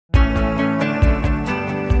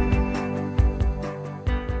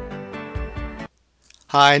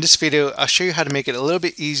Hi, in this video, I'll show you how to make it a little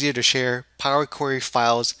bit easier to share Power Query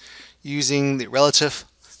files using the relative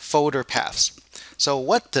folder paths. So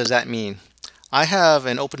what does that mean? I have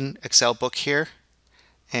an open Excel book here,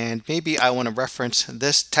 and maybe I want to reference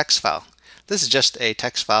this text file. This is just a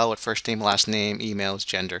text file with first name, last name, emails,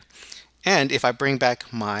 gender. And if I bring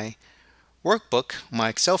back my workbook, my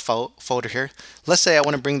Excel folder here, let's say I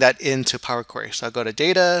want to bring that into Power Query. So I'll go to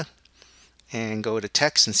Data and go to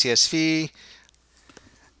Text and CSV.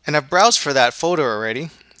 And I've browsed for that folder already.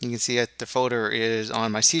 You can see that the folder is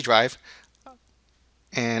on my C drive.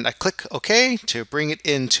 And I click OK to bring it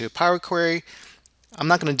into Power Query. I'm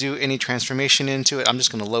not going to do any transformation into it. I'm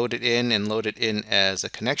just going to load it in and load it in as a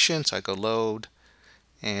connection. So I go load,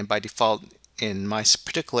 and by default in my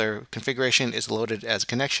particular configuration is loaded as a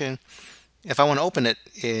connection. If I want to open it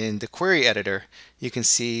in the query editor, you can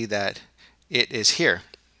see that it is here.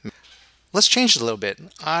 Let's change it a little bit.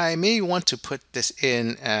 I may want to put this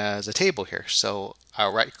in as a table here. So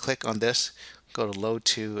I'll right click on this, go to load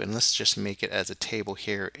to, and let's just make it as a table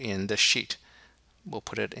here in this sheet. We'll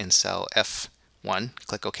put it in cell F1,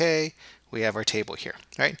 click OK. We have our table here,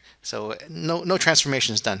 right? So no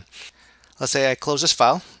transformation is done. Let's say I close this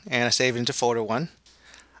file and I save it into folder 1.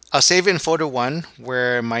 I'll save it in folder 1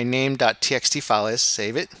 where my name.txt file is.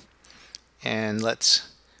 Save it. And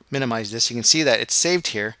let's minimize this. You can see that it's saved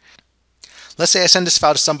here. Let's say I send this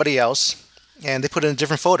file to somebody else and they put it in a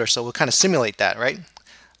different folder. So we'll kind of simulate that, right?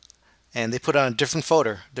 And they put it on a different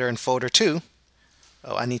folder. They're in folder 2.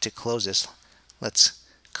 Oh, I need to close this. Let's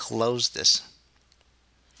close this.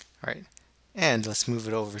 All right. And let's move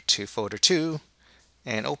it over to folder 2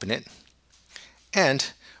 and open it.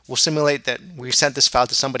 And we'll simulate that we sent this file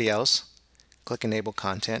to somebody else. Click Enable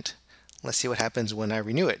Content. Let's see what happens when I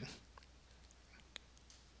renew it.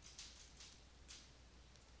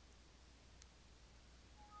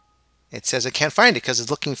 It says it can't find it because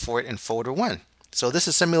it's looking for it in folder 1. So this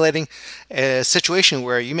is simulating a situation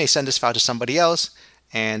where you may send this file to somebody else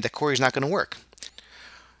and the query is not going to work.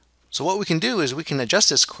 So what we can do is we can adjust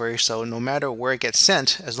this query so no matter where it gets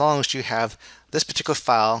sent, as long as you have this particular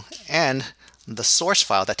file and the source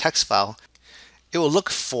file, that text file, it will look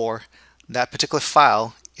for that particular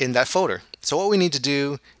file in that folder. So what we need to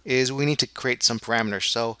do is we need to create some parameters.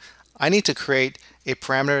 So I need to create a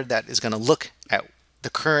parameter that is going to look at the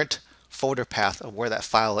current folder path of where that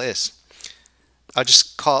file is. I'll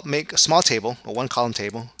just make a small table, a one column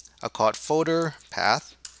table. I'll call it folder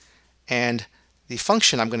path, and the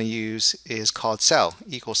function I'm going to use is called cell,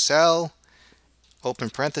 equals cell,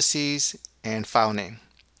 open parentheses, and file name.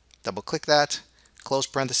 Double click that, close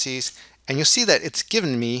parentheses, and you'll see that it's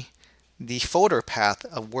given me the folder path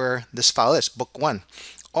of where this file is, book 1.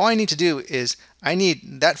 All I need to do is I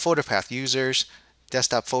need that folder path, users,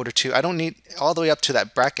 desktop folder 2. I don't need all the way up to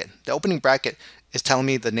that bracket. The opening bracket is telling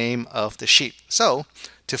me the name of the sheet. So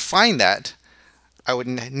to find that, I would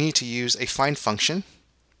need to use a find function,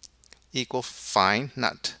 equal find,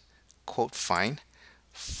 not quote find,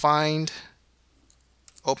 find,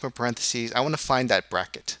 open parentheses. I want to find that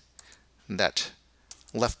bracket, that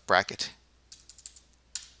left bracket.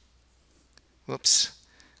 Whoops.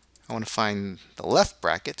 I want to find the left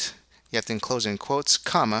bracket. You have to enclose in quotes,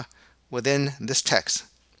 comma, within this text.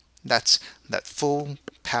 That's that full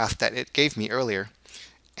path that it gave me earlier.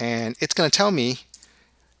 And it's going to tell me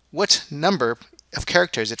what number of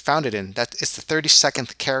characters it found it in. That is the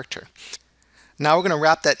 32nd character. Now we're going to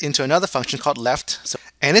wrap that into another function called left.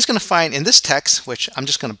 And it's going to find in this text, which I'm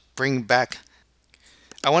just going to bring back.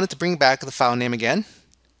 I want it to bring back the file name again,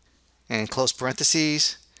 and close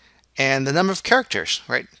parentheses, and the number of characters,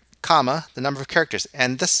 right? Comma, the number of characters.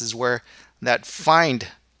 And this is where that find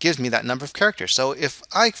gives me that number of characters. So if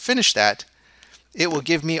I finish that, it will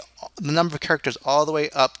give me the number of characters all the way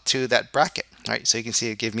up to that bracket, right? So you can see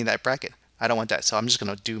it gave me that bracket. I don't want that, so I'm just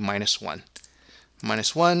going to do -1.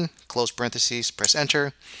 -1, close parentheses, press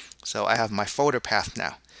enter. So I have my folder path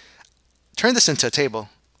now. Turn this into a table.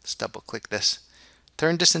 Let's double click this.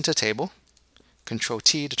 Turn this into a table. Control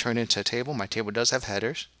T to turn it into a table. My table does have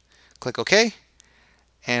headers. Click OK,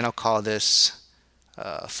 and I'll call this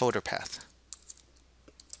folder path.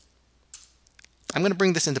 I'm going to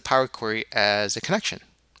bring this into Power Query as a connection.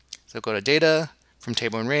 So go to Data, from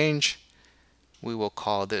Table and Range. We will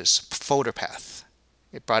call this folder path.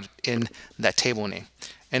 It brought in that table name.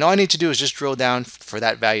 And all I need to do is just drill down for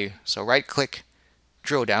that value. So right click,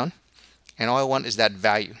 drill down, and all I want is that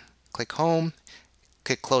value. Click Home,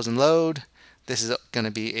 click Close and Load. This is going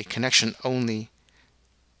to be a connection only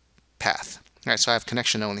path. All right, so I have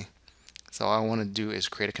connection only. So all I want to do is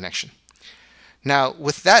create a connection. Now,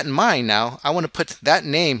 with that in mind, now I want to put that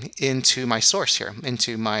name into my source here,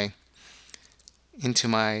 into my into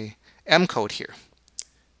my M code here.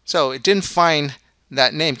 So it didn't find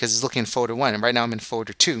that name because it's looking in folder 1, and right now I'm in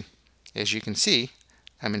folder 2. As you can see,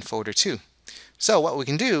 I'm in folder 2. So what we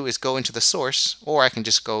can do is go into the source, or I can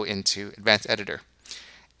just go into Advanced Editor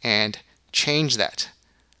and change that.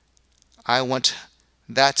 I want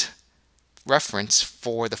that reference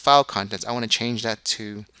for the file contents. I want to change that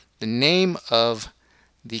to the name of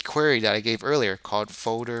the query that I gave earlier called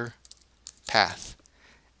folder path.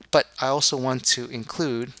 But I also want to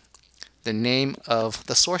include the name of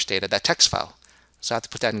the source data, that text file. So I have to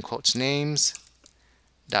put that in quotes, names.txt,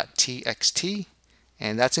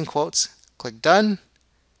 and that's in quotes. Click done,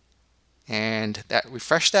 and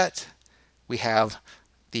refresh that. We have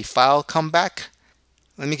the file come back.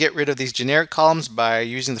 Let me get rid of these generic columns by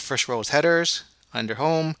using the first row as headers. Under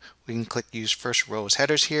home, we can click use first row as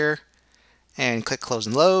headers here, and click close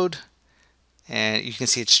and load, and you can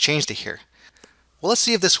see it's changed to here. Well, let's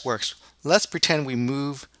see if this works. Let's pretend we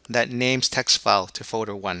move that names text file to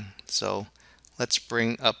folder 1. So let's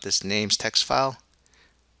bring up this names text file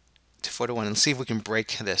to folder 1 and see if we can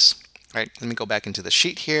break this. All right, let me go back into the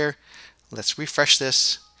sheet here. Let's refresh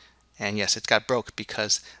this, and yes, it got broke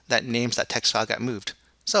because that names.txt file got moved.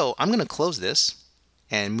 So I'm going to close this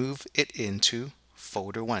and move it into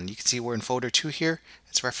folder 1. You can see we're in folder 2 here.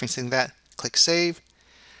 It's referencing that. Click save.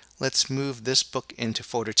 Let's move this book into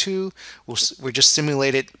folder 2. We'll just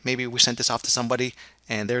simulate it. Maybe we sent this off to somebody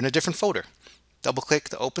and they're in a different folder. Double click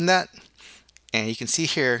to open that, and you can see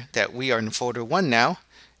here that we are in folder 1 now.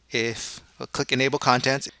 If we'll click enable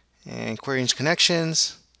contents and queries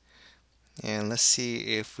connections, and let's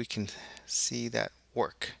see if we can see that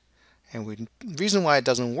work. And the reason why it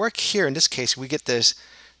doesn't work here in this case, we get this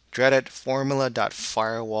dreaded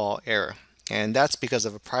Formula.Firewall error, and that's because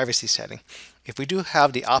of a privacy setting. If we do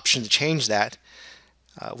have the option to change that,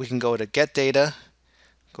 we can go to Get Data,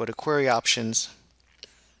 go to Query Options,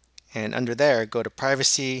 and under there go to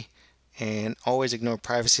Privacy, and always ignore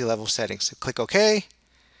privacy level settings. So click OK.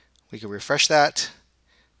 We can refresh that,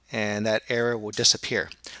 and that error will disappear.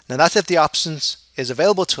 Now that's if the options is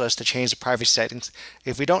available to us to change the privacy settings.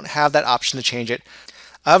 If we don't have that option to change it,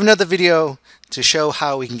 I have another video to show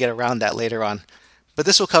how we can get around that later on. But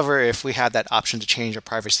this will cover if we have that option to change our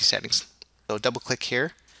privacy settings. So double click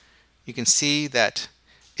here. You can see that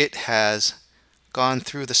it has gone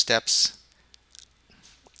through the steps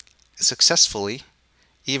successfully,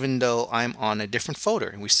 even though I'm on a different folder,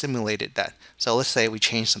 and we simulated that. So let's say we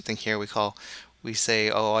change something here. We say,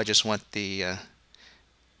 oh, I just want the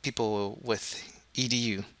people with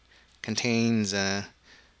edu, contains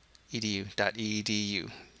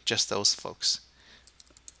edu.edu, just those folks.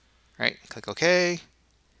 All right, click OK.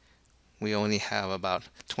 We only have about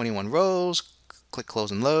 21 rows. Click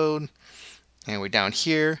close and load, and we're down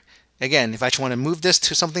here. Again, if I just want to move this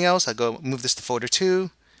to something else, I go move this to folder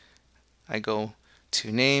 2. I go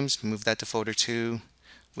to names, move that to folder 2.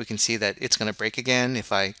 We can see that it's going to break again.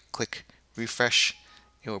 If I click refresh,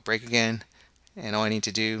 it will break again, and all I need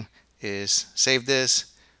to do is save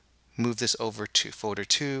this, move this over to folder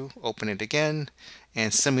 2, open it again,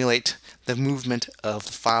 and simulate the movement of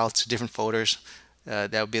the file to different folders.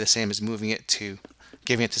 That would be the same as moving it to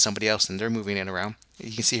giving it to somebody else and they're moving it around.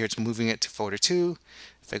 You can see here it's moving it to folder 2.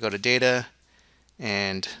 If I go to data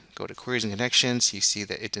and go to queries and connections, you see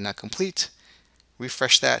that it did not complete.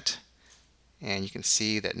 Refresh that, and you can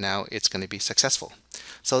see that now it's going to be successful.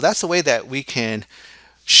 So that's the way that we can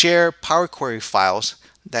share Power Query files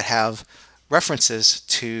that have references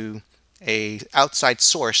to a outside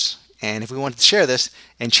source, and if we wanted to share this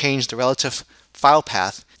and change the relative file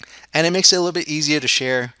path, and it makes it a little bit easier to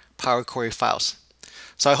share Power Query files.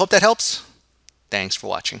 So I hope that helps. Thanks for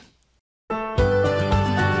watching.